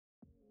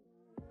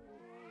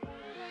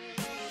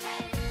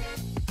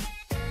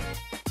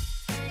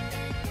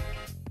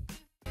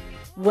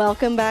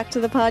Welcome back to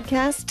the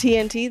podcast,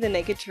 TNT, The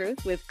Naked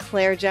Truth with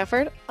Claire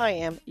Jefford. I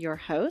am your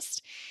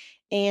host.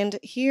 And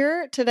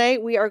here today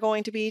we are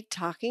going to be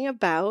talking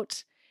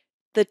about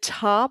the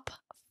top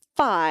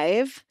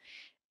 5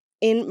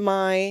 in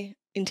my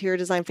interior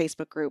design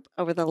Facebook group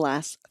over the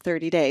last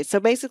 30 days. So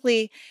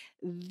basically,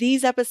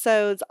 these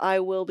episodes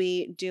I will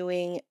be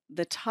doing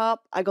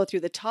I go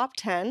through the top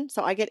 10.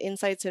 So I get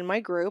insights in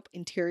my group,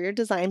 Interior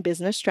Design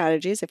Business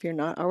Strategies. If you're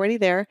not already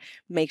there,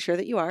 make sure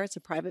that you are. It's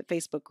a private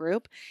Facebook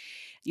group.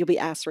 You'll be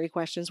asked 3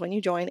 questions when you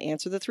join.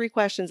 Answer the 3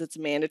 questions. It's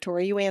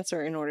mandatory you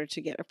answer in order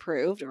to get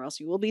approved, or else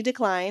you will be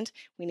declined.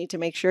 We need to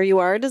make sure you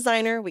are a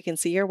designer. We can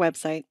see your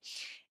website.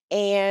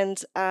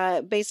 And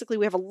basically,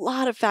 we have a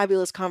lot of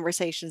fabulous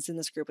conversations in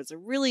this group. It's a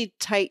really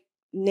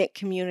tight-knit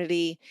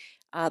community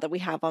that we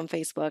have on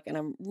Facebook, and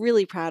I'm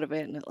really proud of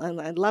it, and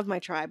I love my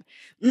tribe.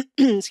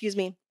 Excuse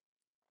me.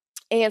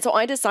 And so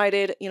I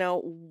decided,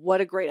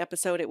 what a great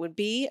episode it would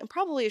be, and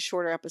probably a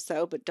shorter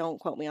episode, but don't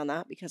quote me on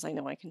that because I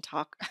know I can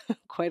talk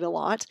quite a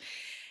lot,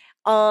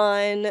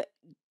 on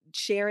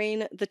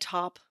sharing the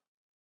top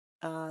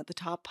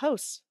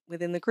posts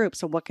within the group.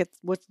 So what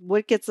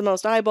gets the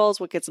most eyeballs,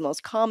 what gets the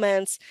most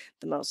comments,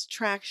 the most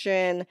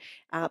traction?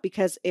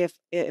 Because if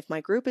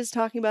my group is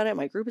talking about it,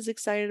 my group is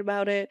excited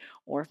about it,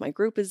 or if my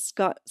group has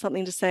got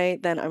something to say,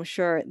 then I'm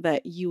sure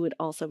that you would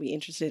also be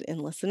interested in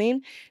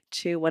listening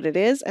to what it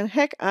is. And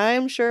heck,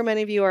 I'm sure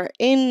many of you are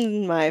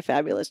in my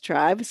fabulous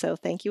tribe. So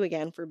thank you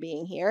again for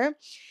being here.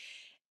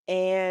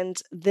 And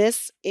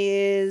this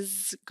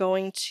is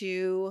going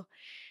to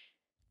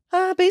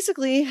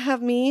basically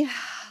have me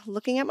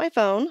looking at my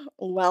phone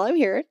while I'm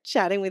here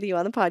chatting with you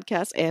on the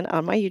podcast and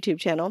on my YouTube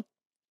channel.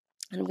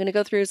 And I'm going to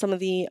go through some of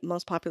the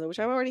most popular, which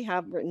I already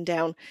have written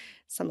down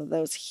some of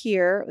those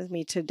here with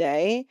me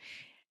today.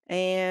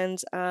 And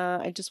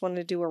I just wanted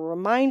to do a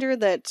reminder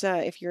that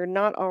if you're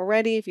not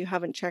already, if you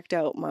haven't checked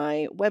out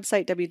my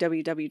website,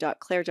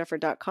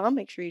 www.clairejefford.com,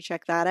 make sure you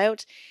check that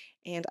out.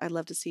 And I'd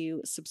love to see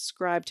you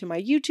subscribe to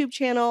my YouTube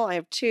channel. I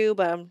have 2,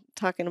 but I'm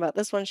talking about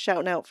this one,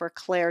 shouting out for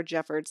Claire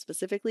Jefford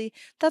specifically.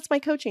 That's my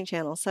coaching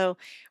channel. So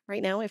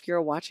right now, if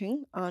you're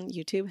watching on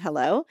YouTube,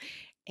 hello.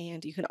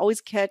 And you can always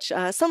catch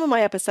some of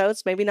my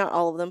episodes, maybe not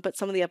all of them, but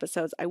some of the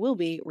episodes I will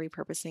be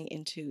repurposing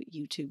into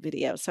YouTube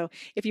video. So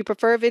if you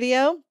prefer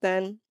video,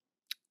 then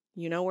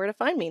you know where to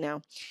find me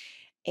now.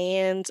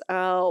 And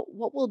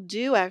what we'll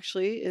do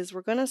actually is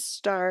we're going to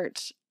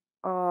start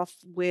off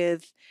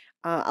with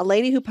a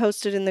lady who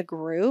posted in the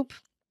group.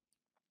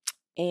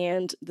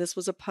 And this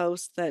was a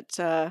post that,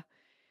 I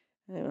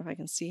don't know if I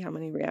can see how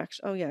many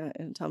reactions. Oh yeah,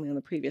 and tell me on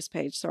the previous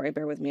page. Sorry,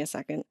 bear with me a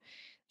second.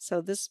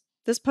 So this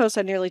post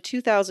had nearly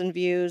 2,000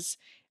 views,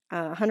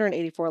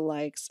 184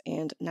 likes,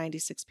 and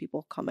 96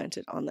 people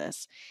commented on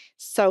this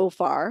so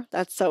far.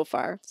 That's so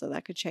far, so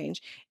that could change.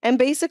 And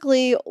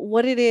basically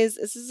what it is,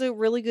 this is a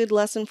really good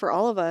lesson for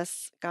all of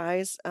us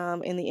guys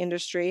in the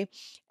industry.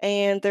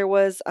 And there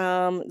was,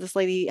 this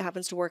lady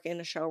happens to work in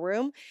a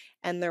showroom,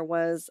 and there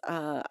was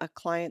a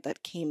client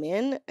that came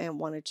in and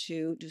wanted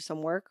to do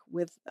some work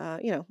with,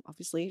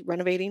 obviously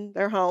renovating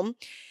their home.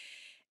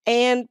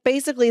 And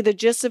basically the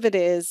gist of it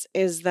is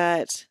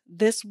that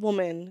this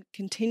woman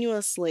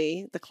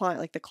continuously, the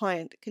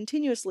client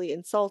continuously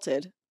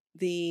insulted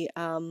the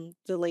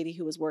lady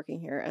who was working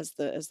here as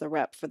the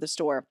rep for the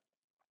store.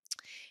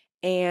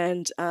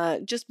 And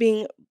just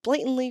being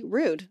blatantly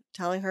rude,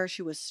 telling her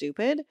she was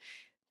stupid,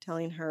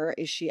 telling her,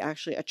 is she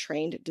actually a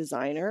trained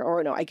designer?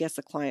 Or no, I guess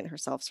the client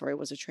herself,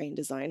 was a trained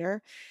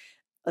designer.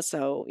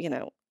 So,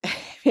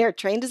 if you're a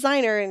trained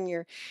designer and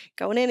you're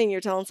going in and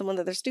you're telling someone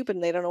that they're stupid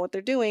and they don't know what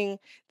they're doing,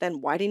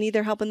 then why do you need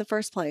their help in the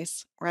first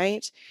place,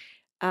 right?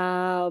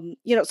 So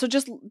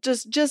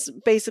just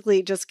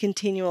basically just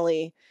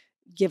continually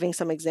giving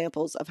some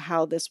examples of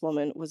how this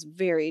woman was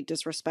very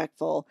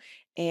disrespectful.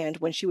 And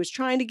when she was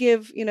trying to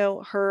give,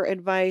 her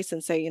advice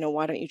and say,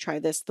 why don't you try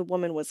this? The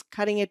woman was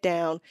cutting it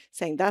down,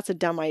 saying, that's a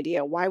dumb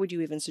idea. Why would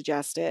you even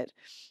suggest it?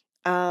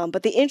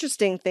 But the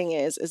interesting thing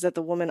is that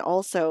the woman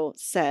also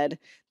said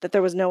that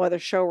there was no other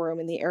showroom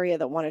in the area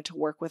that wanted to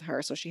work with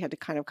her. So she had to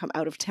kind of come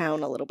out of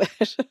town a little bit.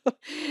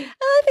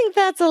 I think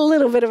that's a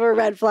little bit of a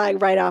red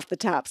flag right off the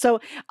top. So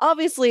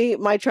obviously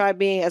my tribe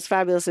being as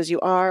fabulous as you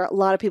are, a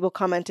lot of people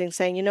commenting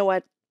saying, you know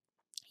what?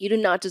 You do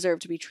not deserve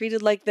to be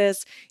treated like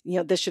this.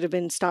 This should have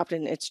been stopped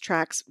in its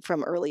tracks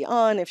from early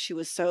on if she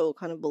was so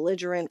kind of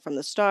belligerent from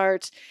the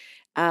start.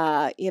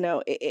 Her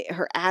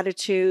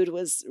attitude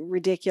was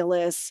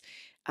ridiculous.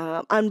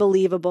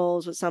 Unbelievable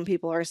is what some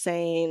people are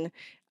saying.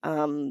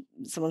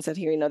 Someone said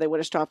here, they would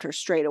have stopped her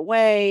straight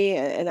away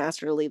and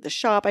asked her to leave the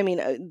shop. I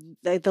mean,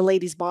 the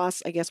lady's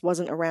boss, I guess,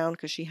 wasn't around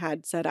because she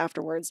had said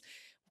afterwards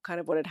kind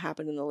of what had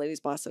happened. And the lady's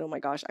boss said, oh my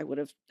gosh, I would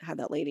have had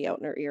that lady out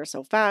in her ear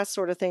so fast,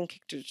 sort of thing,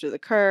 kicked her to the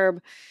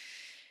curb.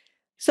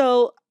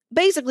 So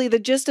basically the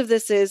gist of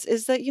this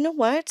is that, you know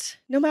what,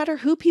 no matter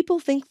who people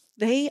think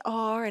they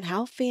are and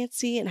how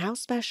fancy and how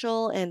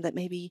special, and that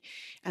maybe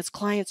as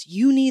clients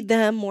you need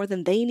them more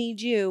than they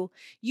need you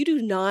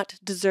do not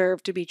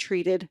deserve to be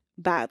treated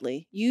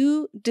badly.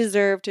 You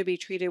deserve to be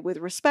treated with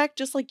respect,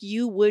 just like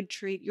you would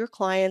treat your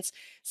clients,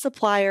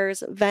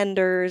 suppliers,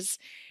 vendors,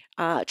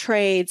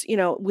 trades,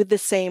 with the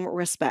same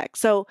respect.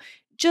 So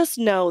just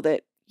know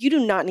that you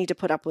do not need to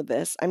put up with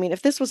this. I mean,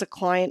 if this was a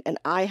client and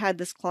I had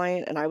this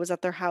client and I was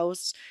at their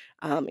house,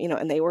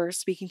 and they were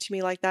speaking to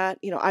me like that,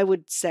 I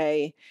would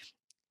say,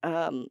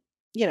 um,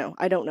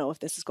 I don't know if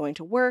this is going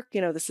to work.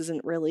 This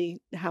isn't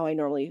really how I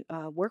normally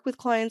work with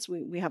clients.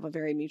 We have a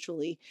very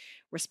mutually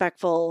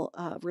respectful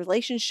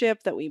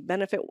relationship that we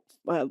benefit,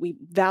 we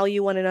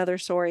value one another.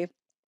 Sorry.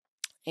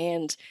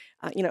 And,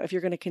 if you're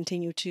going to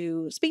continue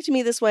to speak to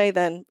me this way,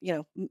 then,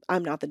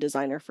 I'm not the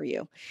designer for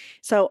you.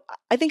 So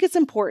I think it's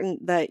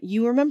important that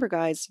you remember,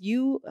 guys,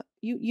 you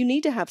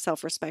need to have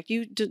self-respect.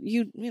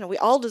 We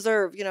all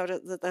deserve,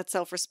 that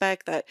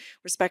self-respect, that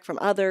respect from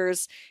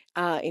others,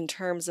 in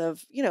terms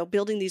of,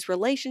 building these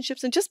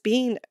relationships and just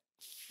being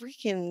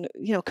freaking,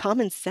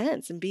 common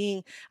sense and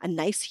being a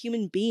nice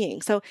human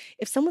being. So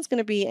if someone's going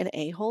to be an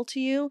a-hole to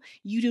you,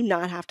 you do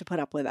not have to put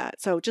up with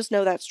that. So just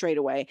know that straight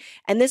away.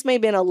 And this may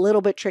have been a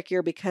little bit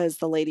trickier because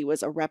the lady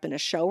was a rep in a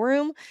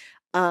showroom.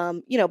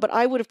 But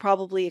I would have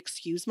probably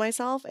excused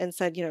myself and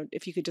said,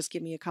 if you could just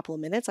give me a couple of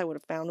minutes, I would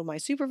have found my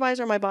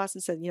supervisor, my boss,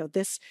 and said,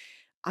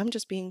 I'm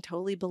just being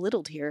totally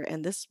belittled here.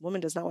 And this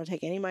woman does not want to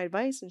take any of my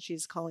advice and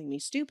she's calling me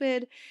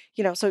stupid.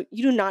 So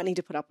you do not need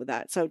to put up with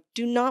that. So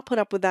do not put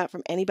up with that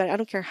from anybody. I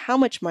don't care how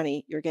much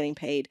money you're getting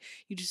paid.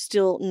 You just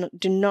still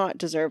do not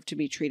deserve to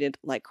be treated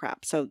like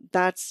crap. So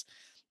that's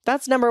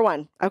number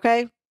one.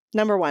 Okay.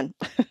 Number one.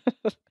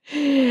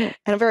 And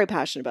I'm very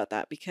passionate about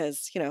that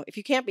because, if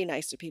you can't be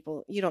nice to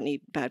people, you don't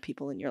need bad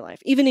people in your life,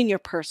 even in your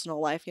personal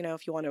life.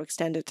 If you want to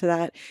extend it to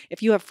that,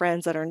 if you have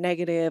friends that are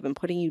negative and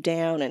putting you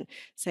down and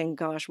saying,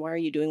 gosh, why are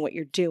you doing what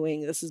you're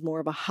doing? This is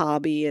more of a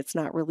hobby. It's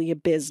not really a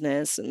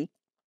business. And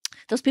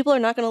those people are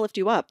not going to lift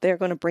you up. They're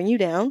going to bring you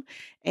down,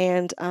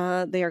 and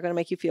they are going to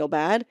make you feel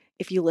bad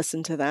if you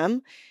listen to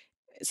them.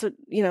 So,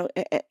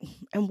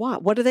 and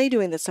what are they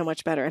doing that's so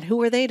much better? And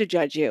who are they to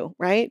judge you?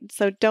 Right.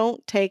 So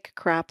don't take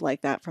crap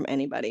like that from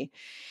anybody.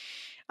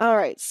 All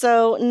right.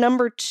 So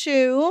number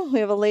 2,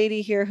 we have a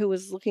lady here who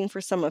was looking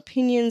for some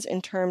opinions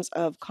in terms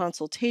of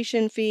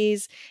consultation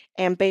fees,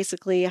 and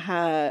basically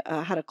had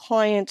a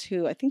client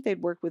who I think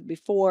they'd worked with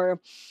before,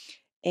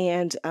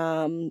 and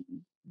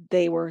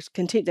they were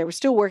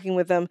still working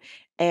with them,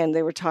 and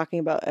they were talking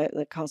about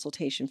the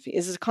consultation fee.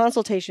 Is this a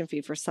consultation fee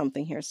for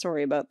something here?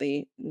 Sorry about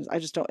I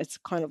just don't, it's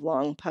kind of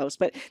long post,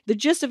 but the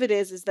gist of it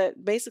is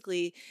that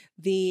basically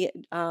the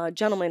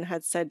gentleman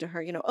had said to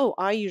her,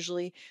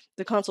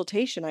 the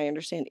consultation, I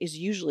understand, is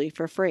usually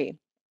for free.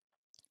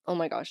 Oh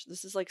my gosh,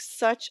 this is like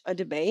such a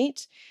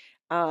debate.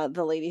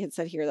 The lady had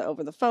said here that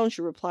over the phone,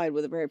 she replied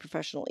with a very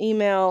professional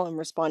email and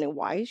responding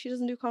why she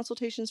doesn't do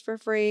consultations for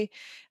free.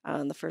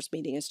 The first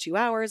meeting is 2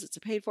 hours. It's a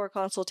paid for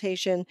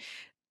consultation.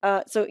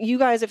 So you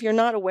guys, if you're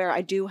not aware,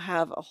 I do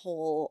have a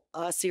whole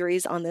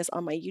series on this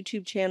on my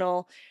YouTube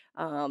channel.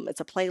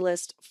 It's a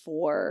playlist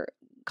for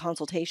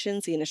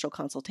consultations, the initial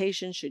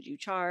consultation. Should you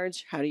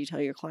charge? How do you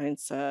tell your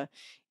clients,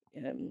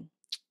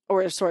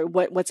 or sorry,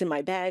 what's in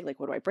my bag? Like,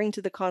 what do I bring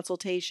to the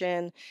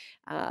consultation?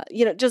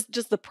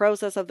 Just the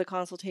process of the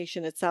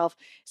consultation itself.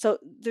 So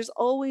there's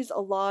always a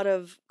lot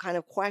of kind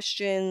of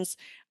questions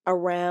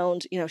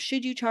around,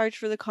 should you charge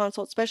for the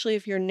consult, especially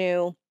if you're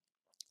new?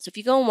 So if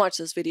you go and watch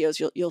those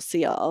videos, you'll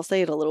see, I'll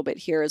say it a little bit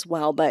here as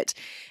well, but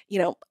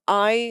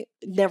I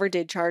never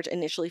did charge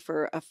initially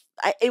for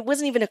it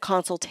wasn't even a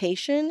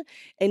consultation.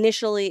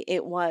 Initially,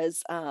 it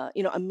was a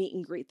meet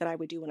and greet that I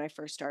would do when I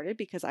first started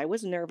because I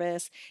was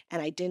nervous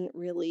and I didn't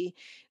really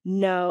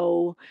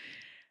know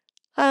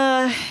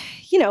uh,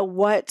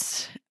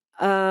 what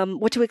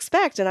to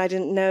expect, and I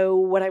didn't know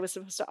what I was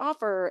supposed to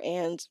offer,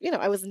 and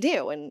I was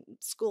new, and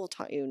school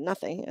taught you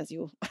nothing, as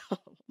you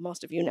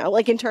most of you know,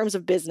 like in terms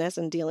of business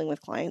and dealing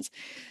with clients.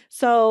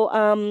 So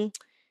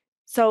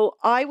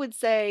I would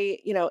say,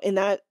 in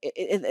that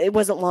it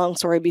wasn't long,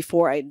 sorry,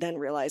 before I then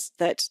realized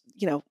that,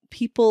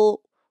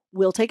 people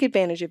will take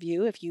advantage of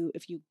you if you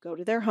go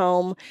to their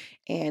home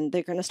and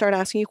they're going to start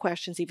asking you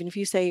questions, even if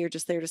you say you're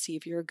just there to see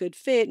if you're a good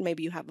fit.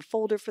 Maybe you have a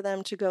folder for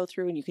them to go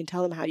through and you can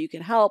tell them how you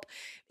can help.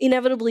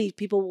 Inevitably,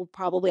 people will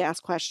probably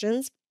ask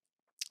questions.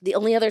 The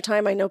only other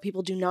time I know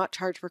people do not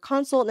charge for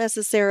consult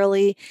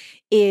necessarily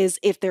is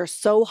if they're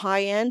so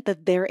high end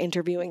that they're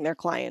interviewing their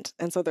client.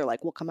 And so they're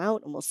like, we'll come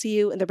out and we'll see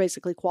you. And they're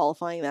basically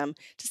qualifying them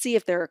to see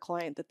if they're a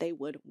client that they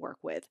would work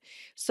with.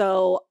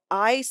 So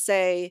I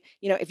say,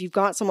 if you've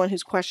got someone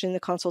who's questioning the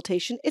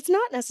consultation, it's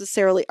not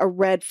necessarily a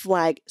red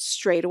flag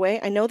straight away.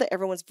 I know that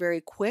everyone's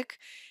very quick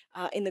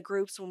in the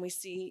groups when we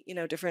see,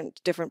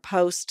 different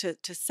posts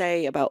to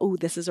say about, oh,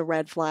 this is a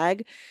red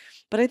flag.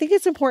 But I think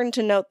it's important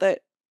to note that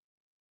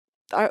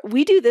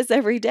we do this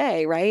every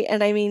day, right?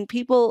 And I mean,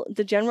 people,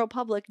 the general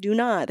public do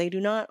not. They do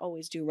not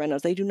always do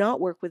renos. They do not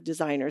work with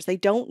designers. They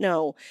don't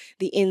know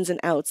the ins and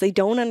outs. They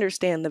don't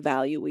understand the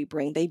value we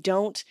bring. They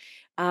don't,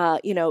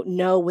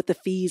 know what the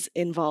fees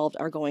involved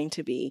are going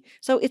to be.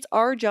 So it's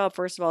our job,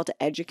 first of all,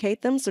 to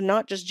educate them. So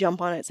not just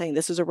jump on it saying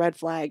this is a red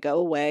flag, go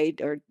away,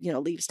 or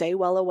leave, stay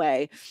well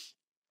away.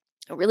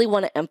 I really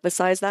want to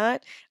emphasize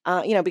that,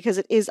 because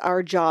it is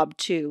our job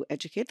to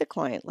educate the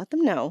client, let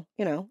them know,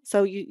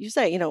 So you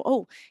say,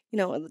 oh,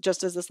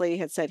 just as this lady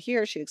had said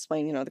here, she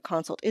explained, the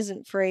consult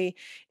isn't free,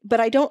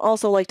 but I don't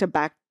also like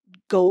to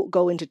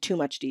go into too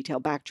much detail,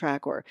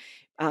 backtrack, or,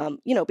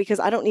 because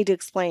I don't need to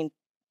explain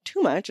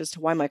too much as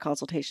to why my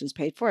consultation is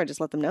paid for. I just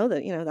let them know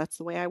that, that's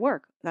the way I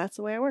work. That's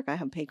the way I work. I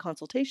have paid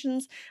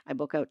consultations. I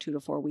book out 2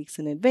 to 4 weeks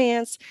in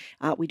advance.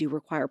 We do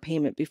require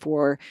payment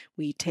before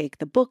we take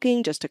the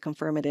booking just to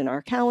confirm it in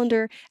our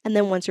calendar. And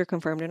then once you're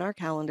confirmed in our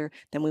calendar,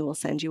 then we will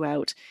send you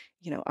out,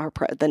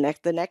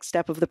 the next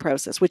step of the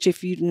process, which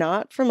if you're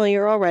not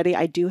familiar already,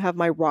 I do have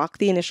my Rock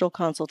the Initial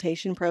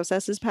Consultation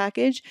Processes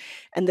package.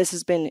 And this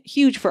has been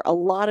huge for a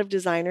lot of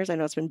designers. I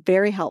know it's been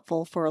very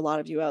helpful for a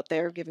lot of you out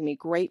there, giving me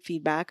great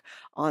feedback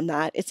on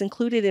that. It's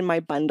included in my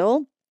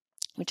bundle,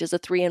 which is a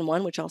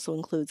 3-in-1, which also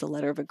includes a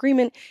letter of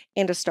agreement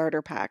and a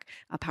starter pack,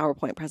 a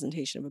PowerPoint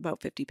presentation of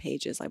about 50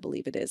 pages, I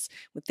believe it is,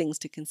 with things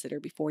to consider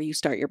before you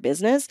start your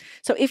business.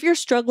 So if you're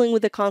struggling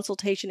with a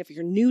consultation, if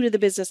you're new to the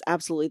business,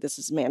 absolutely, this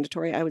is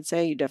mandatory. I would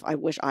say I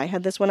wish I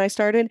had this when I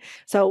started.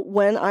 So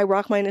when I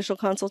rock my initial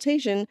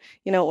consultation,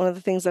 one of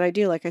the things that I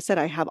do, like I said,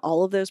 I have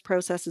all of those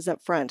processes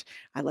up front.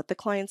 I let the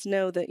clients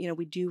know that,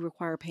 we do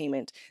require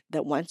payment,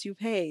 that once you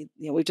pay,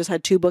 we just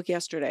had 2 book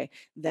yesterday,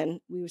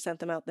 then we sent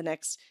them out the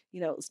next,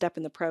 step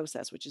in the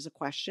process, which is a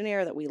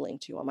questionnaire that we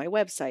link to on my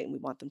website, and we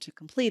want them to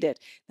complete it.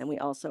 Then we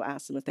also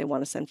ask them if they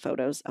want to send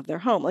photos of their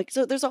home.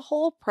 So there's a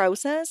whole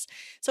process.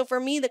 So for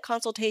me, the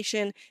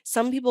consultation,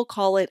 some people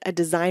call it a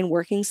design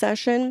working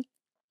session.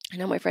 I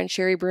know my friend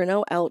Sherry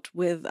Bruno out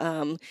with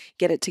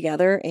Get It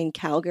Together in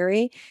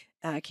Calgary,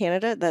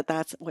 Canada,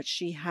 that's what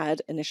she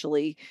had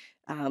initially.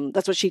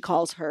 That's what she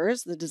calls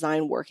hers, the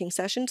design working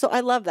session. So I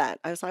love that.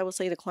 As I will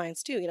say to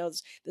clients too,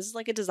 this is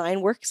like a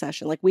design work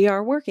session. Like we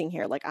are working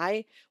here. Like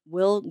I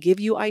will give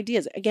you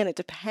ideas. Again, it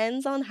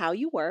depends on how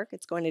you work.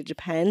 It's going to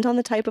depend on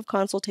the type of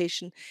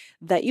consultation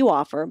that you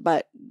offer.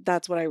 But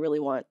that's what I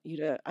really want you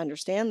to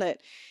understand,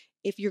 that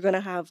if you're going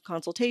to have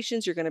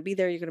consultations, you're going to be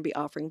there, you're going to be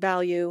offering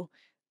value,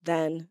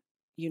 then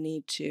you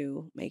need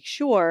to make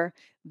sure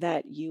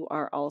that you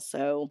are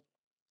also,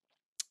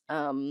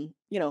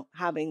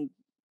 having,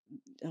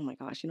 oh my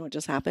gosh, you know what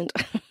just happened?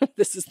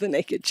 This is the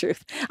naked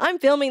truth. I'm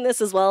filming this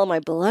as well. My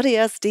bloody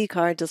SD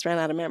card just ran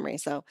out of memory.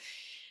 So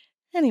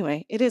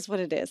anyway, it is what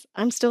it is.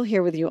 I'm still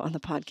here with you on the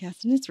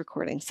podcast and it's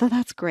recording. So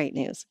that's great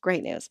news.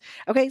 Great news.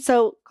 Okay,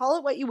 so call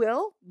it what you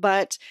will,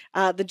 but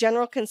the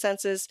general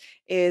consensus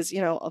is,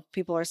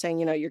 people are saying,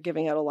 you're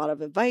giving out a lot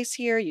of advice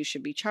here. You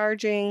should be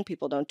charging.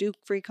 People don't do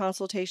free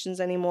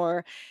consultations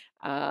anymore.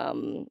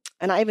 And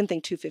I even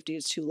think $250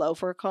 is too low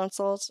for a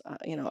consult.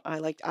 I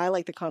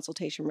like the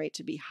consultation rate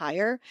to be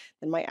higher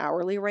than my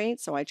hourly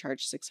rate. So I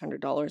charge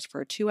 $600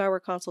 for a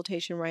 2-hour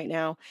consultation right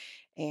now.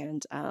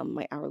 And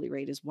my hourly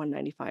rate is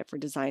 $195 for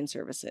design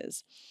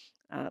services.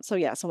 So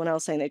yeah, someone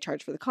else saying they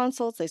charge for the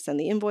consults, they send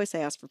the invoice,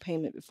 they ask for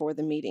payment before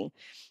the meeting.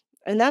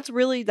 And that's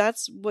what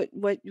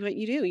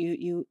you do.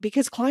 You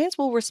because clients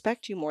will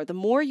respect you more. The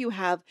more you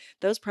have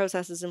those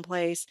processes in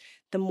place,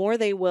 the more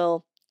they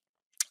will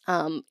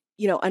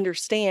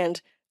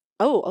understand,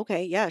 oh,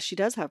 okay, yeah, she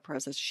does have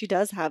process. She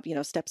does have,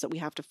 steps that we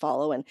have to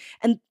follow. And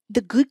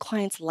the good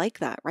clients like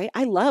that, right?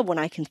 I love when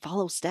I can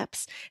follow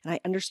steps and I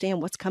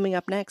understand what's coming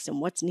up next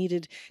and what's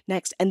needed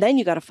next. And then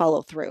you got to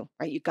follow through,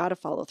 right? You got to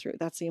follow through.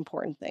 That's the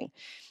important thing.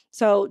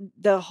 So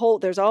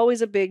there's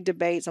always a big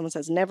debate. Someone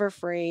says never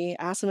free,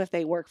 ask them if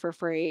they work for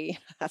free,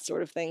 that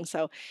sort of thing.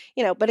 So,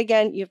 but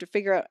again, you have to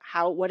figure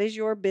out what is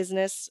your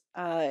business,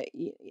 how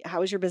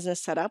is your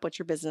business set up? What's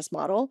your business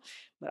model?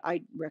 But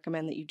I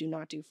recommend that you do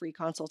not do free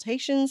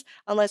consultations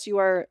unless you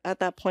are at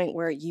that point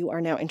where you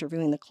are now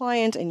interviewing the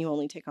client and you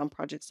only take on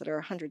projects that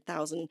are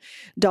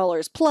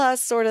 $100,000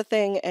 plus sort of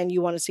thing, and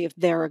you want to see if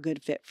they're a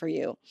good fit for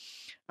you.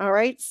 All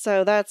right,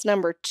 so that's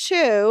number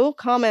 2.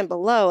 Comment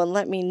below and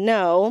let me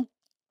know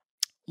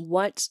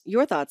what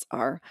your thoughts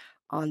are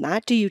on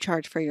that. Do you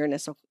charge for your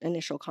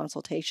initial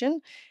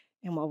consultation?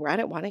 And while we're at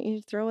it, why don't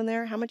you throw in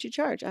there how much you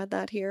charge? Add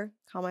that here,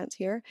 comments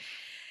here.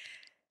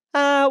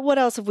 What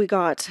else have we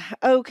got?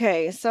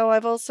 Okay, so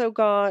I've also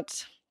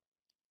got,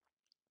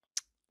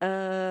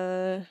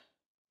 oh,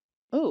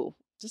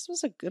 this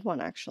was a good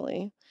one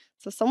actually.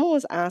 So someone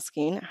was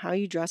asking how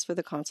you dress for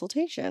the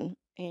consultation,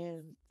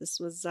 and this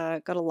was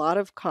got a lot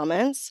of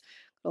comments.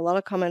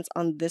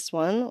 On this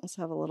one. Let's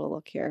have a little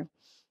look here.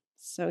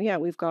 So yeah,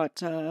 we've got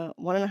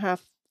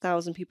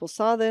 1,500 people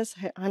saw this,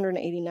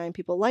 189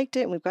 people liked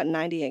it, and we've got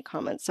 98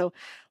 comments. So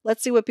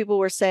let's see what people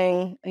were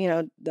saying.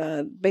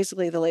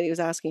 Basically the lady was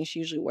asking, she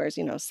usually wears,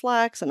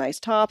 slacks, a nice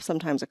top,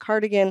 sometimes a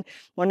cardigan,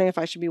 wondering if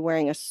I should be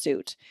wearing a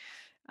suit.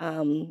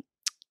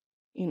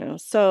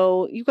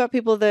 So you've got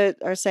people that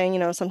are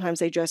saying, sometimes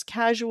they dress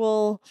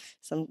casual,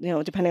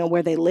 depending on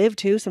where they live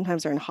too.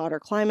 Sometimes they're in hotter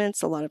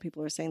climates. A lot of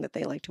people are saying that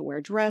they like to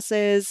wear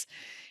dresses.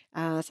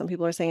 Some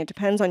people are saying it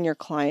depends on your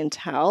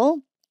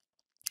clientele.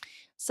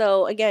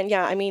 So again,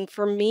 yeah, I mean,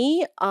 for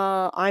me,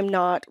 I'm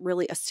not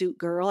really a suit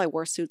girl. I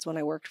wore suits when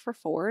I worked for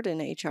Ford in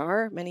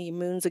HR many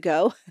moons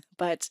ago,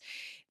 but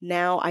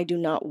now I do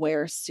not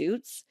wear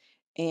suits.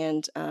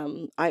 And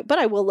but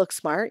I will look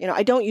smart.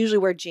 I don't usually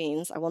wear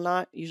jeans. I will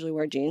not usually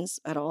wear jeans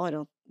at all. I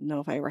don't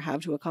know if I ever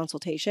have to a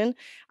consultation.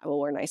 I will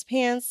wear nice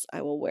pants.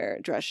 I will wear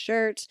a dress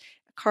shirt,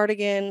 a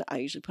cardigan. I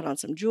usually put on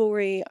some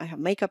jewelry. I have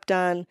makeup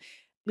done.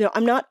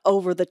 I'm not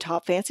over the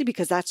top fancy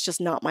because that's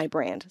just not my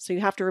brand. So you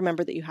have to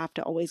remember that you have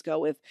to always go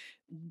with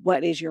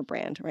what is your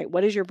brand, right?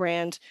 What is your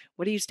brand?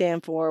 What do you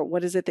stand for?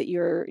 What is it that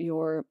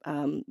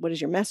what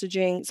is your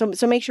messaging?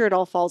 So make sure it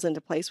all falls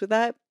into place with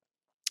that.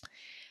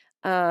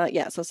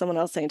 Yeah, so someone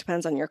else saying it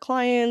depends on your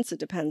clients. It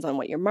depends on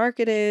what your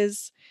market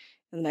is.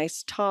 A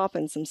nice top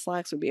and some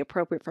slacks would be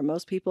appropriate for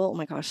most people. Oh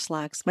my gosh,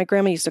 slacks. My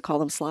grandma used to call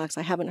them slacks.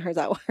 I haven't heard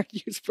that word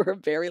used for a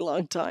very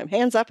long time.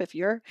 Hands up if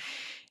you're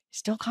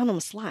still calling them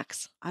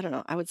slacks. I don't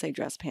know. I would say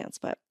dress pants,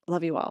 but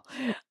love you all.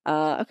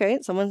 Okay,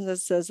 someone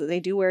says that they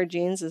do wear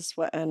jeans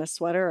and a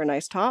sweater or a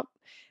nice top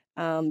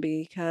and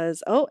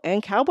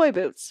cowboy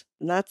boots.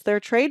 And that's their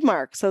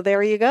trademark. So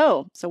there you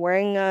go. So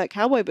wearing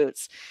cowboy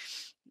boots.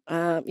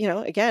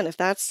 Again, if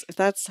that's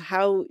I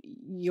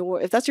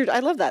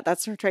love that.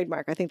 That's her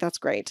trademark. I think that's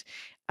great.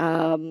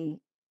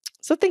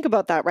 So think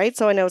about that, right?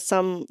 So I know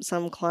some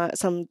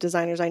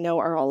designers I know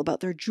are all about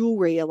their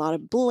jewelry, a lot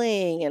of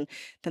bling, and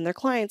then their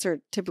clients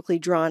are typically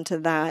drawn to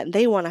that, and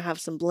they want to have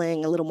some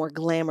bling, a little more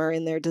glamour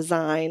in their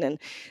design. And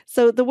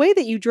so the way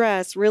that you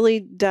dress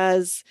really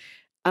does,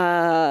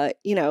 say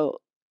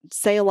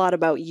a lot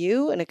about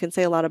you, and it can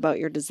say a lot about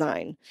your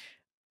designs.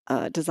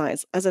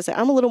 As I say,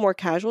 I'm a little more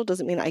casual.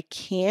 Doesn't mean I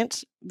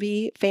can't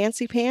be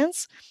fancy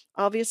pants,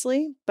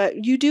 obviously,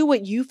 but you do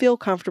what you feel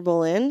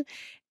comfortable in.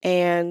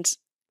 And,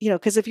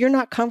 because if you're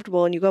not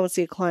comfortable and you go and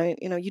see a client,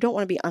 you don't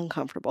want to be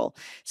uncomfortable.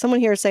 Someone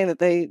here is saying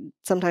that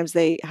sometimes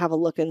they have a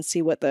look and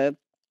see what the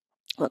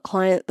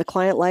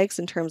client likes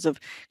in terms of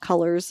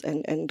colors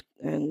and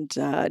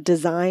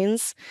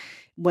designs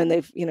when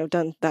they've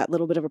done that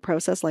little bit of a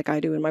process like I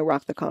do in my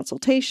Rock the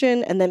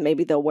Consultation, and then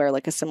maybe they'll wear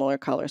like a similar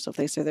color. So if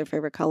they say their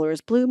favorite color is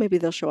blue, maybe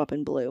they'll show up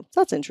in blue. So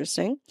that's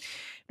interesting.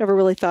 Never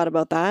really thought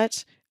about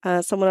that.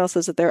 Someone else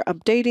says that they're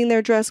updating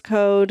their dress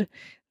code.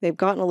 They've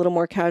gotten a little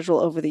more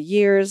casual over the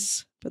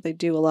years, but they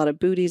do a lot of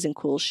booties and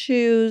cool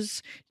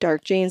shoes,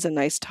 dark jeans and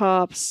nice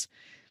tops.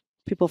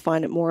 People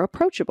find it more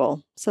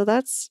approachable. So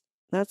that's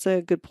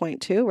a good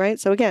point too, right?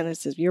 So again,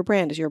 this is your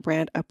brand. Is your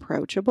brand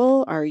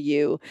approachable? Are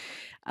you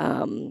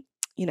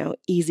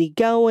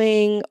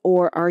easygoing,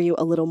 or are you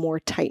a little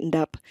more tightened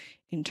up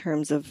in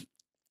terms of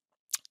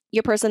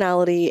your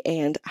personality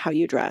and how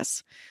you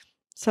dress?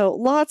 So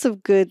lots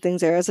of good things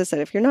there. As I said,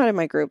 if you're not in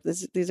my group,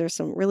 these are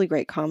some really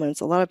great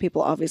comments. A lot of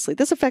people, obviously,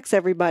 this affects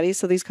everybody.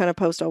 So these kind of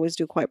posts always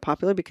do quite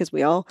popular because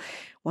we all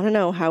want to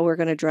know how we're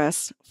going to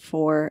dress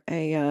for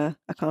a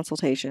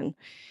consultation.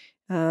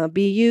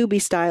 Be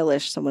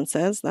stylish, someone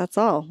says. That's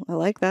all. I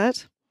like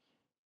that.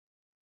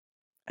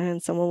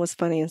 And someone was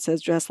funny and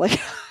says, dress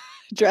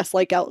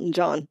like Elton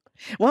John.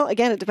 Well,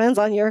 again, it depends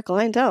on your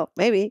clientele.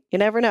 Maybe. You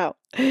never know.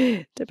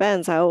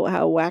 Depends how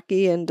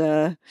wacky and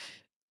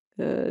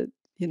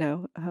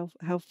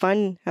how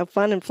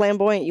fun and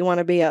flamboyant you want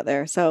to be out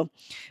there. So,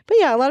 but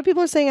yeah, a lot of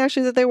people are saying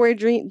actually that they wear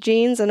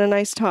jeans and a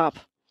nice top.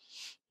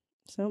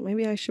 So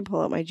maybe I should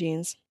pull out my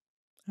jeans.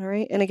 All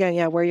right. And again,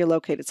 yeah, where you're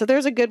located. So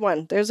there's a good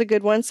one.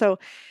 So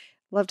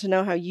love to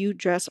know how you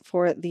dress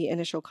for the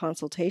initial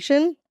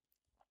consultation.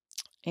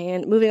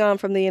 And moving on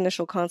from the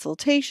initial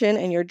consultation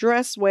and your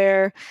dress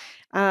wear,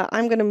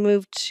 I'm going to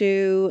move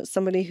to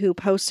somebody who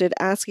posted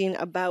asking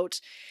about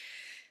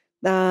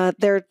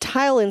their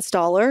tile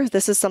installer.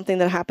 This is something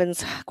that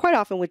happens quite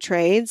often with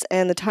trades,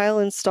 and the tile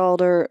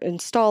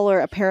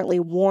installer apparently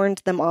warned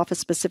them off a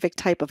specific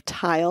type of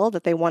tile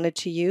that they wanted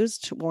to use,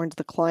 warned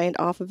the client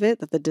off of it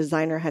that the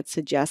designer had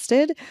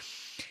suggested,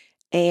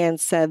 and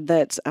said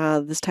that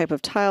this type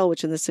of tile,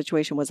 which in this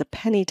situation was a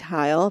penny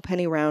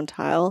round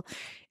tile,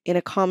 in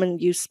a common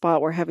use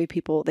spot where heavy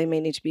people, they may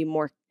need to be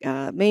more,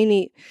 hang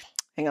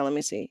on, let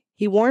me see.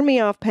 He warned me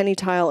off penny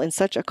tile in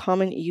such a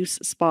common use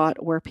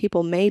spot where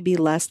people may be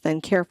less than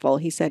careful.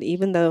 He said,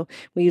 even though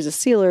we use a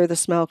sealer, the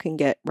smell can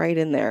get right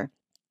in there.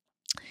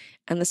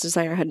 And this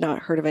designer had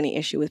not heard of any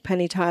issue with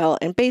penny tile.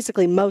 And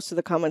basically most of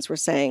the comments were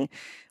saying,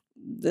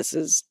 this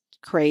is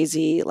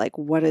crazy. Like,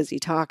 what is he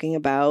talking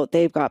about?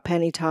 They've got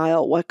penny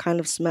tile. What kind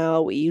of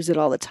smell? We use it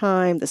all the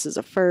time. This is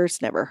a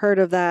first. Never heard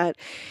of that.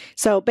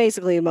 So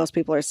basically, most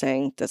people are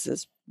saying this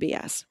is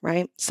BS,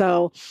 right?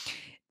 So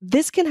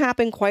this can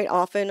happen quite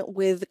often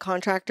with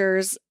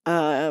contractors,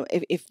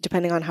 if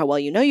depending on how well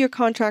you know your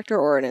contractor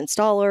or an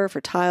installer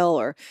for tile,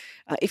 or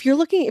if you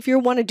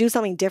want to do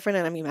something different.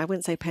 And I mean, I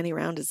wouldn't say penny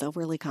round is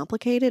overly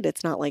complicated.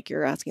 It's not like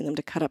you're asking them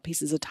to cut up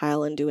pieces of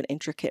tile and do an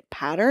intricate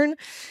pattern,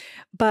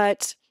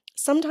 but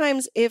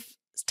sometimes if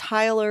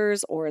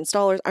tilers or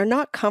installers are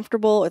not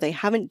comfortable or they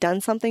haven't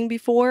done something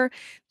before,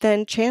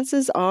 then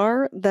chances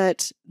are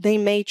that they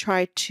may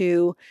try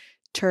to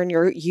turn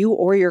you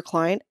or your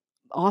client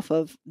off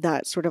of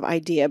that sort of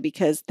idea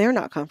because they're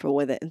not comfortable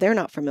with it and they're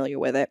not familiar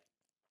with it.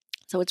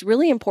 So it's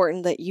really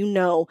important that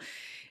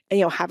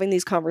having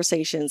these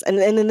conversations. And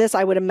in this,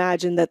 I would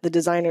imagine that the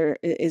designer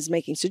is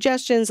making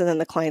suggestions and then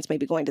the client's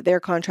maybe going to their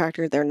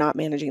contractor. They're not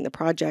managing the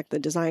project, the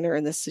designer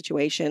in this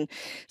situation.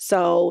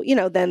 So,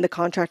 then the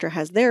contractor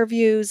has their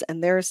views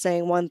and they're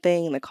saying one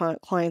thing and the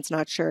client's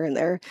not sure and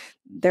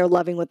they're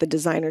loving what the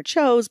designer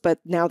chose, but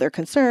now they're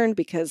concerned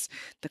because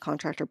the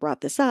contractor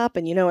brought this up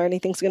and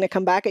anything's going to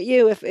come back at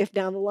you if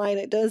down the line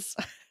it does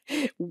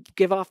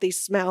give off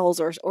these smells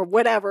or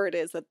whatever it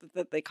is that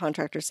the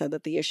contractor said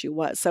that the issue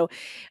was. So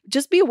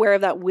just be aware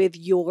of that with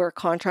your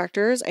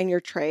contractors and your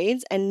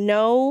trades and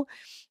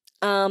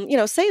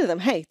say to them,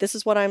 hey, this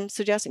is what I'm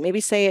suggesting.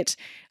 Maybe say it,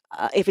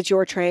 if it's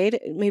your trade,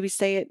 maybe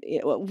say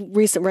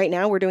it right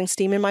now we're doing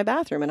steam in my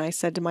bathroom. And I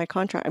said to my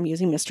contractor, I'm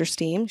using Mr.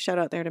 Steam. Shout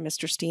out there to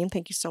Mr. Steam.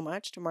 Thank you so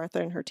much to Martha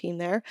and her team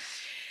there.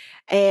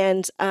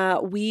 And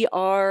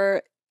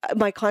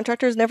my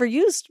contractor has never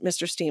used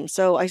Mr. Steam.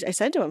 So I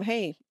said to him,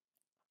 hey,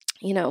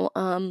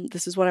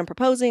 this is what I'm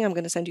proposing. I'm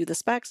going to send you the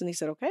specs. And he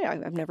said, okay,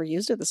 I've never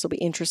used it. This will be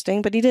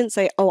interesting. But he didn't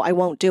say, oh, I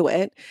won't do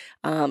it,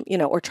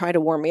 or try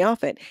to warn me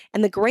off it.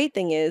 And the great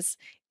thing is,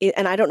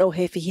 and I don't know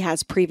if he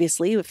has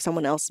previously, if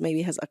someone else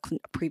maybe has a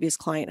previous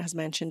client has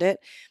mentioned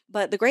it,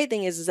 but the great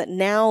thing is that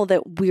now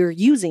that we're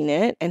using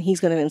it and he's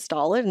going to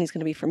install it and he's going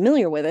to be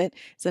familiar with it,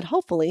 is that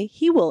hopefully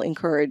he will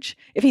encourage,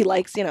 if he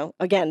likes,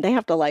 again, they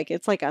have to like it.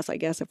 It's like us, I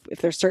guess,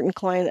 if there's certain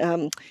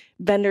client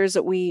vendors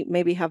that we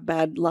maybe have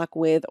bad luck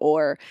with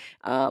or,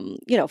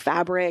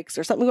 fabrics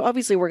or something,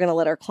 obviously we're going to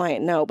let our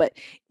client know, but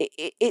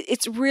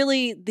it's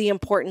really the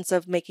importance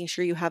of making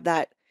sure you have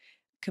that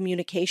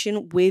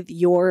communication with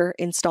your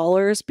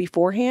installers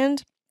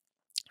beforehand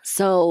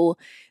so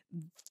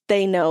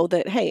they know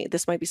that, hey,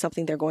 this might be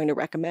something they're going to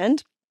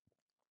recommend,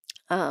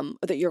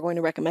 that you're going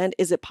to recommend.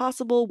 Is it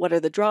possible? What are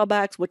the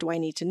drawbacks? What do I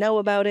need to know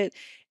about it?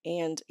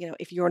 And,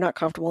 if you're not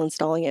comfortable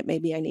installing it,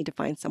 maybe I need to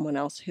find someone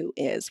else who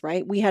is,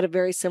 right? We had a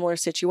very similar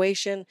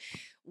situation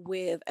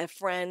with a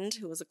friend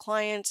who was a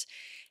client.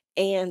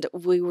 And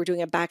we were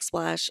doing a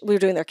backsplash. We were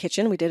doing their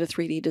kitchen. We did a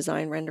 3D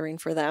design rendering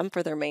for them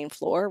for their main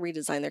floor,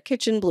 redesigned their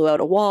kitchen, blew out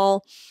a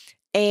wall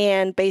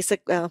and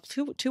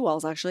two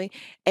walls actually.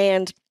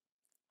 And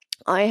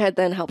I had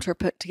then helped her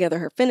put together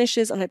her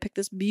finishes and I picked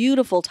this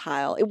beautiful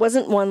tile. It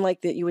wasn't one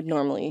like that you would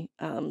normally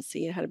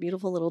see. It had a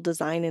beautiful little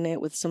design in it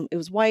it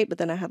was white, but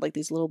then I had like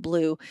these little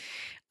blue,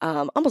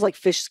 almost like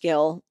fish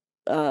scale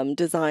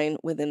design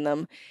within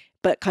them,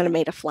 but kind of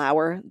made a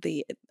flower.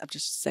 I'm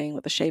just saying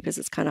what the shape is.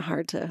 It's kind of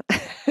hard to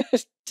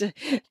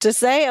to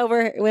say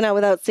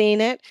without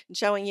seeing it and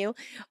showing you.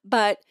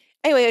 But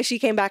anyway, she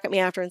came back at me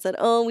after and said,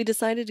 oh, we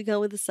decided to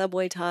go with the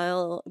subway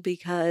tile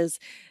because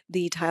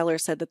the tiler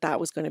said that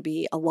was going to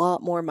be a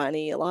lot more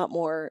money, a lot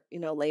more,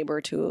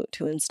 labor to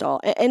install.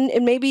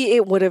 And maybe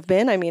it would have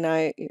been. I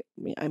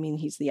mean,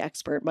 he's the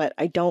expert, but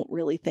I don't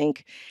really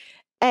think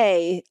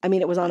it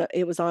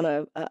was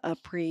on a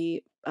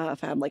pre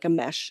fab, like a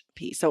mesh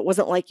piece. So it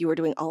wasn't like you were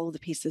doing all of the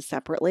pieces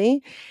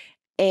separately.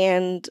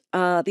 And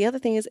the other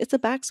thing is it's a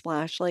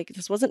backsplash. Like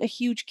this wasn't a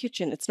huge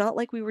kitchen. It's not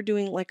like we were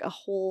doing like a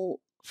whole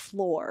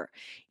floor,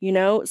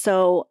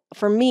 So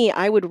for me,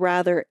 I would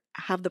rather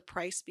have the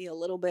price be a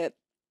little bit,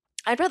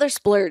 I'd rather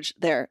splurge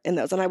there in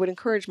those. And I would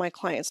encourage my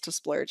clients to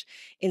splurge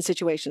in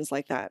situations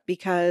like that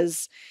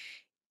because,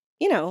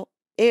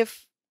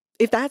 if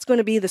that's going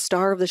to be the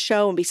star of the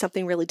show and be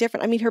something really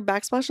different. I mean, her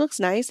backsplash looks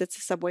nice. It's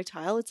a subway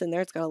tile. It's in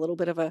there. It's got a little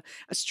bit of a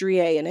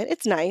strié in it.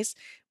 It's nice.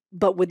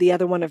 But would the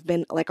other one have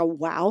been like a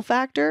wow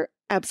factor?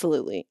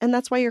 Absolutely. And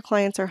that's why your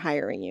clients are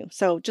hiring you.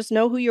 So just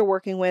know who you're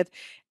working with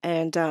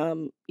and,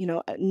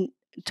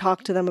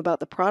 talk to them about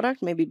the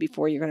product maybe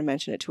before you're going to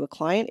mention it to a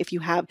client. If you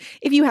have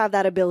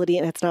that ability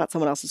and it's not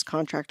someone else's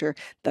contractor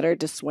that are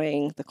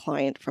dissuading the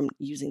client from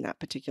using that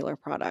particular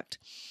product.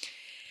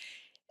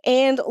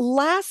 And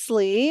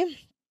lastly,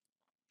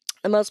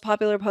 the most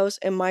popular post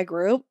in my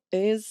group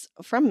is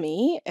from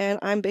me, and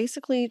I'm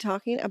basically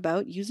talking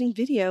about using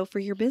video for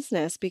your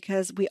business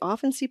because we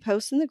often see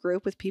posts in the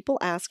group with people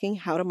asking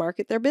how to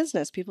market their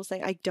business. People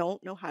saying, I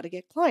don't know how to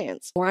get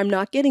clients, or I'm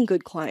not getting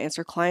good clients,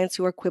 or clients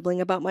who are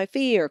quibbling about my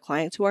fee, or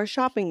clients who are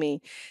shopping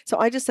me. So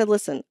I just said,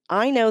 listen,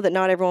 I know that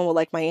not everyone will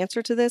like my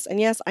answer to this, and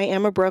yes, I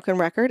am a broken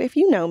record. If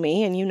you know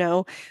me and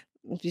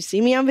if you see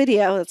me on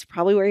video, that's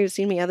probably where you've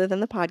seen me other than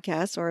the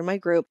podcast or in my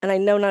group. And I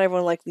know not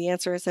everyone liked the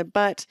answer I said,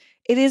 but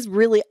it is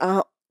really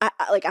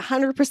like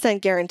 100%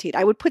 guaranteed.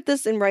 I would put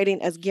this in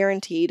writing as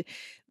guaranteed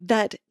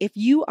that if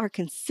you are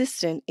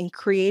consistent in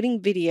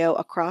creating video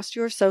across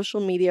your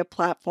social media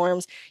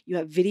platforms, you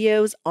have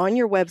videos on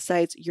your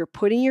websites, you're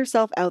putting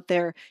yourself out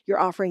there, you're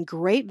offering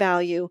great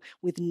value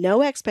with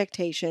no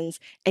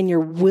expectations, and you're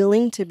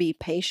willing to be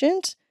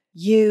patient,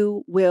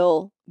 you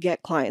will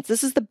get clients.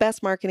 This is the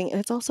best marketing and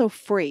it's also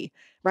free.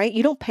 right?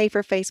 You don't pay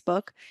for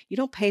Facebook. You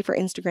don't pay for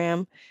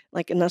Instagram,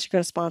 like unless you're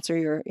going to sponsor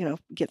your,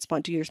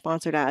 do your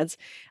sponsored ads.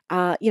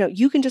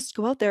 You can just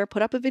go out there,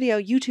 put up a video.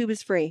 YouTube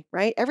is free,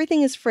 right?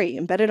 Everything is free.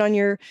 Do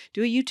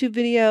a YouTube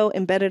video,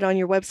 embedded on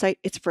your website.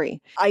 It's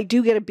free. I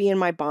do get a bee in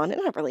my bonnet,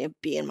 not really a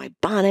bee in my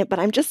bonnet, but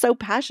I'm just so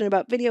passionate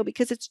about video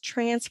because it's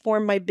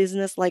transformed my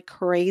business like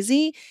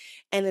crazy.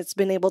 And it's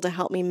been able to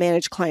help me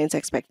manage clients'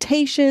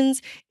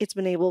 expectations. It's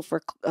been able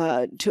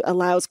to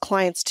allows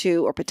clients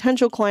or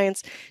potential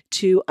clients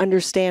to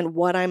understand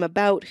what I'm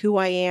about, who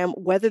I am,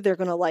 whether they're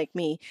going to like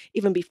me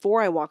even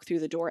before I walk through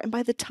the door. And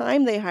by the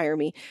time they hire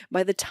me,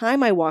 by the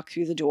time I walk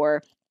through the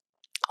door,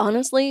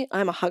 honestly,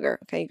 I'm a hugger.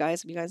 Okay, you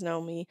guys, if you guys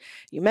know me,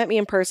 you met me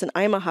in person,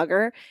 I'm a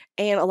hugger.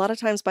 And a lot of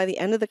times by the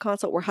end of the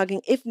consult, we're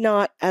hugging, if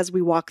not as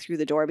we walk through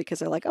the door, because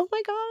they're like, oh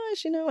my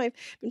gosh, I've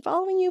been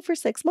following you for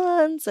 6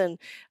 months and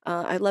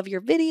I love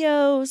your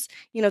videos,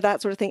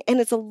 that sort of thing. And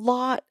it's a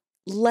lot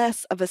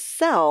less of a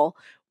sell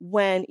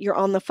when you're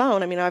on the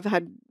phone. I mean, I've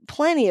had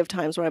plenty of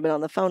times where I've been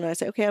on the phone and I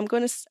say, okay,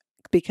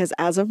 because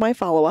as of my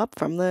follow-up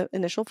from the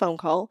initial phone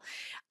call,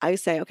 I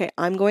say, okay,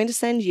 I'm going to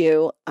send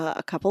you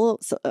a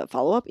couple of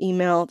follow-up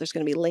email. There's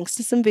going to be links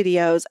to some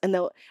videos. And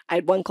I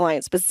had one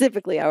client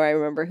specifically, I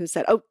remember, who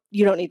said, oh,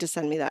 you don't need to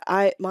send me that.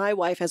 My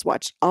wife has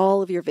watched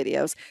all of your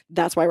videos.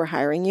 That's why we're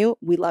hiring you.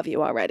 We love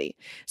you already.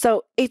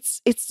 So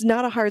it's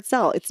not a hard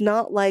sell. It's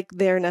not like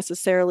they're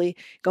necessarily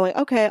going,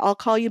 okay, I'll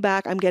call you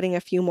back. I'm getting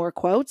a few more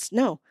quotes.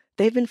 No.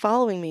 They've been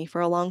following me for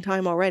a long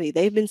time already.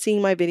 They've been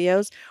seeing my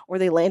videos, or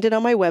they landed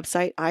on my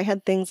website. I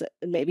had things that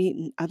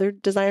maybe other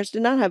designers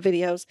did not have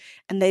videos,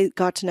 and they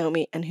got to know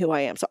me and who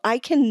I am. So I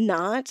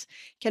cannot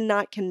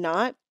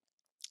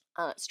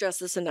stress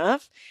this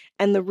enough.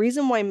 And the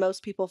reason why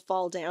most people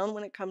fall down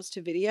when it comes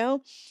to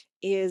video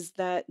is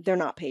that they're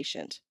not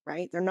patient,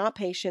 right? They're not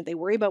patient. They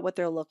worry about what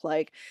they'll look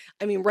like.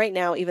 I mean, right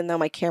now, even though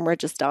my camera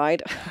just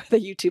died, the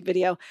YouTube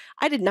video,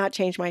 I did not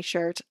change my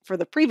shirt for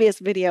the previous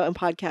video and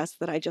podcast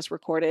that I just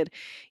recorded,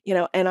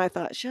 and I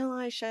thought,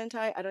 shan't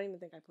I? I don't even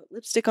think I put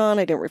lipstick on.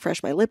 I didn't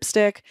refresh my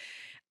lipstick.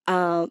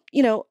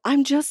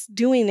 I'm just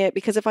doing it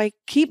because if I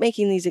keep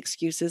making these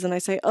excuses and I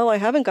say, oh, I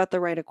haven't got the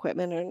right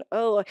equipment, and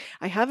oh,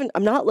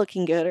 I'm not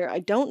looking good, or I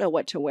don't know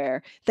what to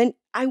wear, then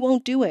I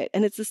won't do it.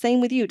 And it's the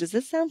same with you. Does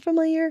this sound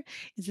familiar?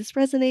 Is this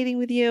resonating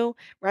with you?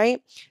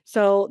 Right?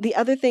 So the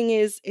other thing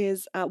is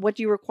what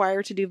do you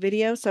require to do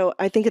video? So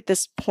I think at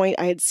this point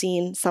I had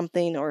seen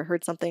something or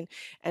heard something,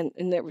 and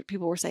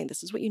people were saying,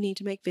 this is what you need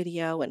to make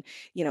video. And,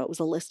 it was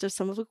a list of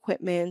some of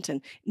equipment,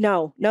 and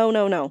no.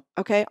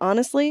 Okay.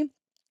 Honestly,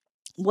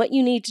 what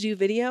you need to do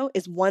video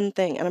is one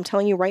thing. And I'm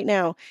telling you right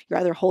now, you're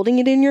either holding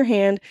it in your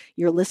hand,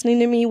 you're listening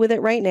to me with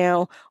it right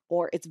now,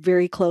 or it's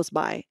very close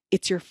by.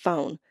 It's your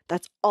phone.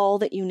 That's all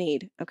that you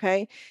need.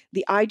 Okay.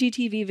 The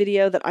IGTV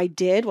video that I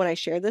did when I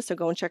shared this, so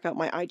go and check out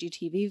my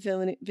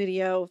IGTV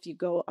video. If you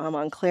go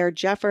on Claire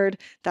Jefford,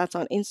 that's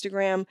on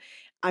Instagram.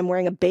 I'm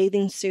wearing a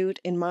bathing suit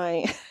in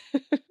my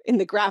in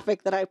the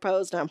graphic that I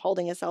posed, and I'm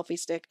holding a selfie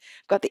stick.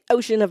 I've got the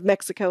ocean of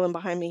Mexico in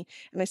behind me.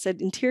 And I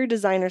said, interior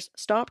designers,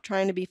 stop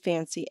trying to be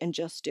fancy and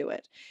just do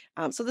it.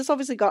 So this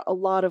obviously got a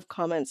lot of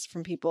comments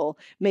from people,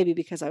 maybe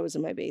because I was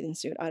in my bathing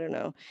suit. I don't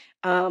know.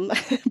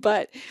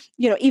 But,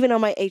 even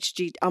on my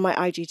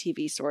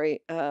IGTV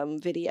story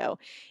video.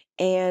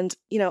 And,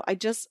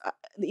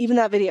 even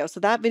that video.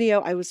 So that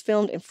video, I was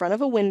filmed in front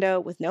of a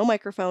window with no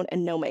microphone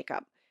and no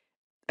makeup.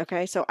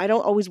 Okay, so I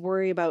don't always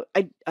worry about,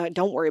 I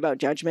don't worry about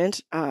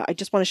judgment. I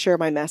just want to share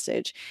my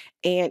message.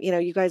 And,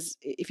 you guys,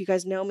 if you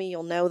guys know me,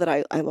 you'll know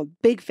that I'm a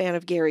big fan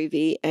of Gary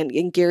Vee.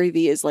 And Gary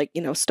Vee is like,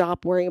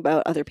 stop worrying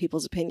about other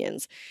people's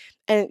opinions.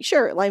 And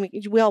sure, like,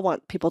 we all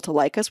want people to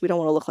like us. We don't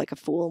want to look like a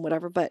fool and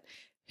whatever, but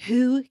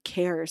who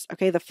cares?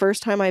 Okay, the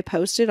first time I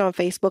posted on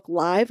Facebook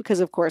Live, because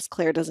of course,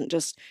 Claire doesn't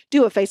just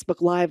do a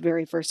Facebook Live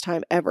very first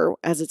time ever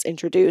as it's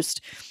introduced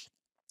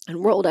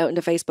and rolled out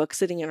into Facebook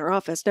sitting in her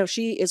office. No,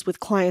 she is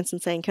with clients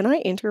and saying, can I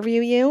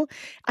interview you?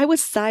 I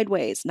was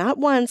sideways, not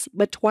once,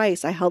 but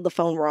twice. I held the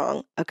phone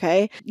wrong.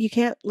 Okay. You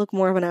can't look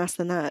more of an ass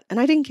than that.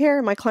 And I didn't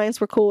care. My clients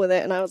were cool with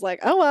it. And I was like,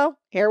 oh, well,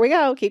 here we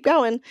go. Keep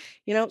going.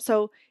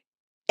 So,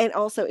 and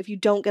also if you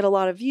don't get a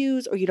lot of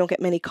views or you don't get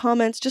many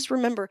comments, just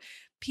remember,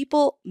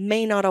 people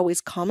may not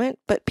always comment,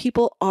 but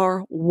people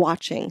are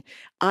watching.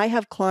 I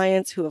have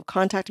clients who have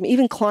contacted me,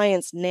 even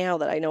clients now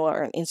that I know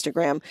are on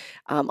Instagram,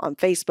 on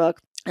Facebook.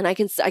 And I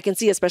can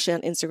see, especially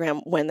on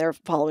Instagram, when they're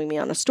following me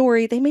on a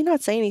story, they may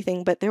not say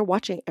anything, but they're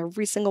watching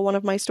every single one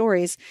of my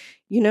stories,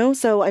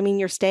 So, I mean,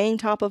 you're staying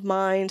top of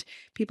mind.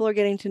 People are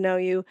getting to know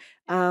you.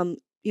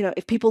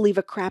 If people leave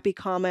a crappy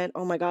comment,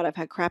 oh my God, I've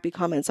had crappy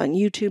comments on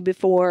YouTube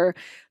before,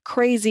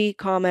 crazy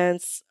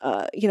comments,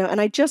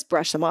 and I just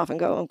brush them off and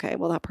go, okay,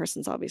 well, that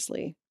person's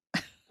obviously,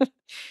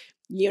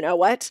 you know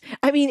what?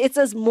 I mean, it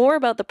says more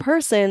about the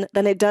person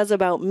than it does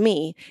about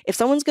me. If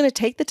someone's going to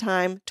take the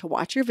time to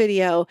watch your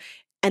video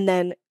and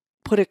then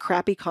put a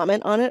crappy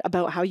comment on it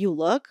about how you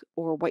look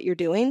or what you're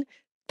doing,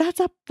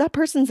 that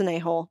person's an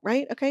a-hole,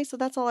 right? Okay, so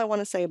that's all I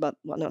want to say about,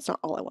 well, no, it's not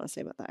all I want to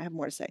say about that. I have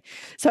more to say.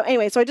 So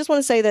anyway, so I just want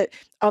to say that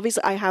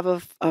obviously I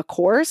have a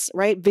course,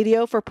 right?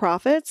 Video for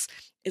Profits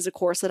is a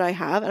course that I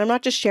have, and I'm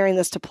not just sharing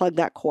this to plug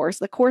that course.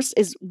 The course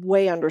is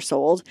way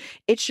undersold.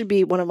 It should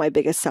be one of my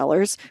biggest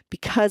sellers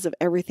because of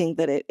everything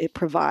that it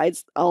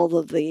provides, all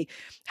of the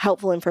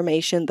helpful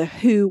information, the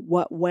who,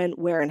 what, when,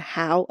 where, and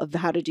how of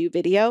how to do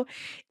video.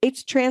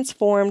 It's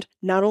transformed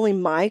not only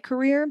my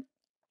career,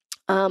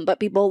 but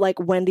people like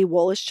Wendy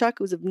Wolischuk,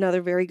 who's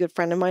another very good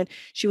friend of mine.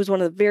 She was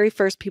one of the very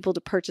first people to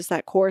purchase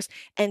that course,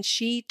 and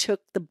she took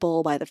the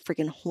bull by the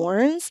freaking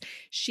horns.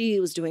 She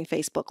was doing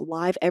Facebook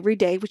Live every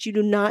day, which you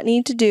do not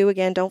need to do.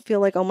 Again, don't feel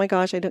like, oh my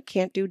gosh,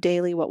 can't do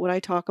daily. What would I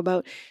talk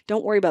about?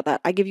 Don't worry about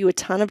that. I give you a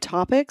ton of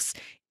topics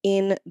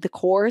in the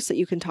course that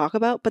you can talk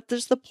about, but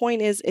the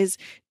point is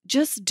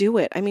just do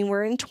it. I mean,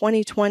 we're in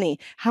 2020.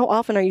 How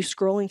often are you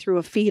scrolling through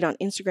a feed on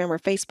Instagram or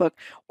Facebook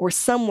or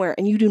somewhere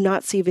and you do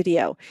not see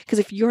video? Because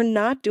if you're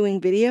not doing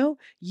video,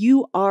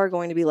 you are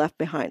going to be left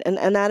behind.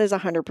 And that is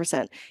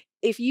 100%.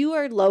 If you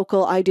are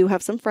local, I do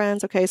have some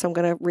friends, okay, so I'm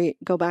going to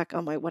go back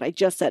on what I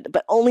just said,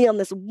 but only on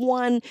this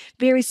one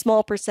very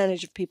small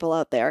percentage of people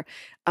out there,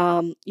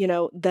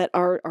 that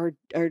are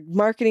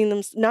marketing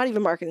them, not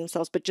even marketing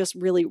themselves, but just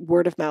really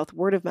word of mouth.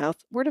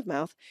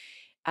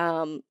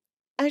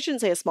 I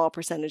shouldn't say a small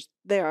percentage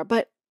they are,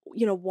 but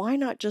why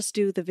not just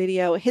do the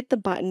video, hit the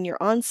button, you're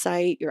on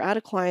site, you're at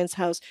a client's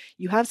house,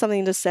 you have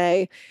something to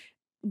say.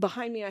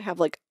 Behind me, I have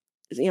a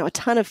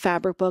ton of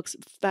fabric books,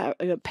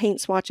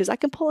 paint swatches. I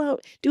can pull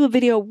out, do a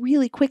video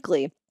really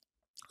quickly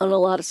on a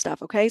lot of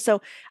stuff. Okay.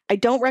 So I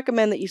don't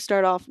recommend that you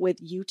start off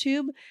with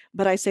YouTube,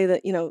 but I say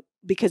that,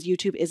 because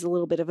YouTube is a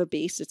little bit of a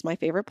beast. It's my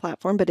favorite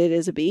platform, but it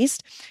is a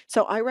beast.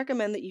 So I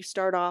recommend that you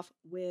start off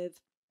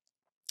with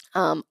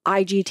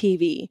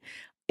IGTV.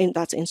 And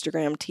that's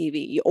Instagram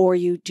TV, or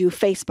you do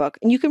Facebook,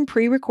 and you can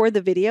pre-record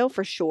the video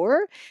for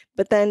sure,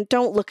 but then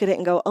don't look at it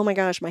and go, oh my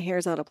gosh, my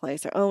hair's out of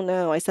place, or oh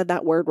no, I said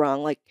that word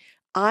wrong. Like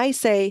I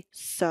say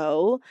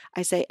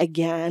I say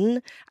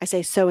again, I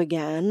say so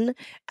again,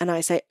 and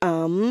I say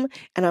and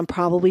I'm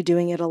probably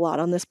doing it a lot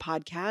on this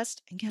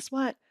podcast. And guess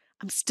what?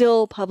 I'm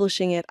still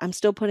publishing it. I'm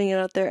still putting it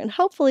out there, and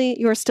hopefully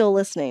you're still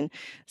listening.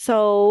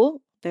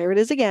 So there it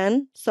is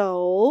again.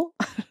 So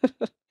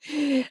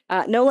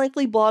no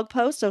lengthy blog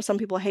posts. So some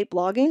people hate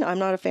blogging. I'm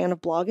not a fan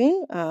of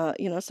blogging.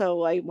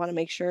 So I want to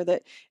make sure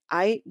that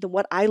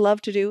what I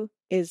love to do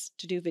is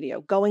to do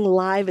video. Going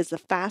live is the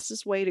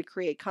fastest way to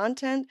create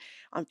content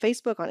on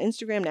Facebook, on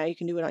Instagram. Now you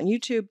can do it on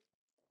YouTube.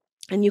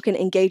 And you can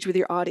engage with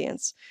your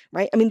audience,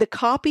 right? I mean, the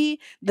copy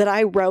that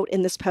I wrote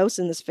in this post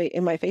in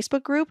my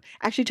Facebook group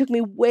actually took me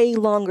way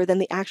longer than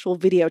the actual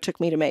video took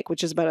me to make,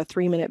 which is about a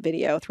 3-minute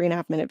video,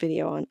 3.5-minute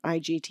video on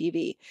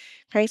IGTV.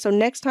 Okay, so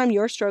next time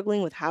you're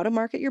struggling with how to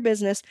market your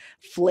business,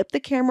 flip the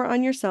camera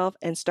on yourself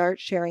and start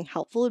sharing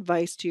helpful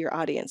advice to your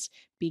audience.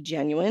 Be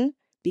genuine,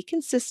 be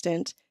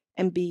consistent,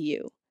 and be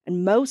you.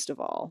 And most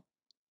of all,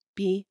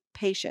 be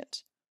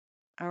patient.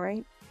 All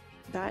right,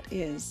 that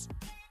is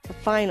the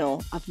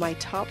final of my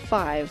top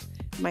 5,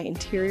 my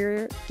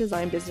interior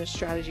design business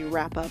strategy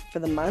wrap up for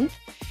the month.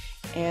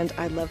 And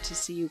I'd love to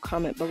see you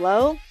comment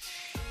below.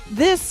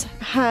 This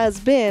has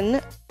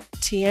been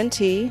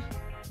TNT,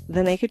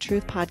 The Naked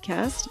Truth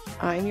Podcast.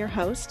 I'm your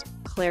host,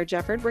 Claire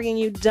Jefford, bringing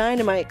you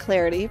dynamite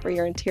clarity for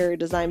your interior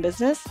design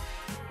business.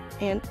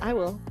 And I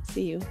will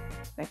see you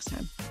next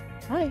time.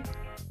 Bye.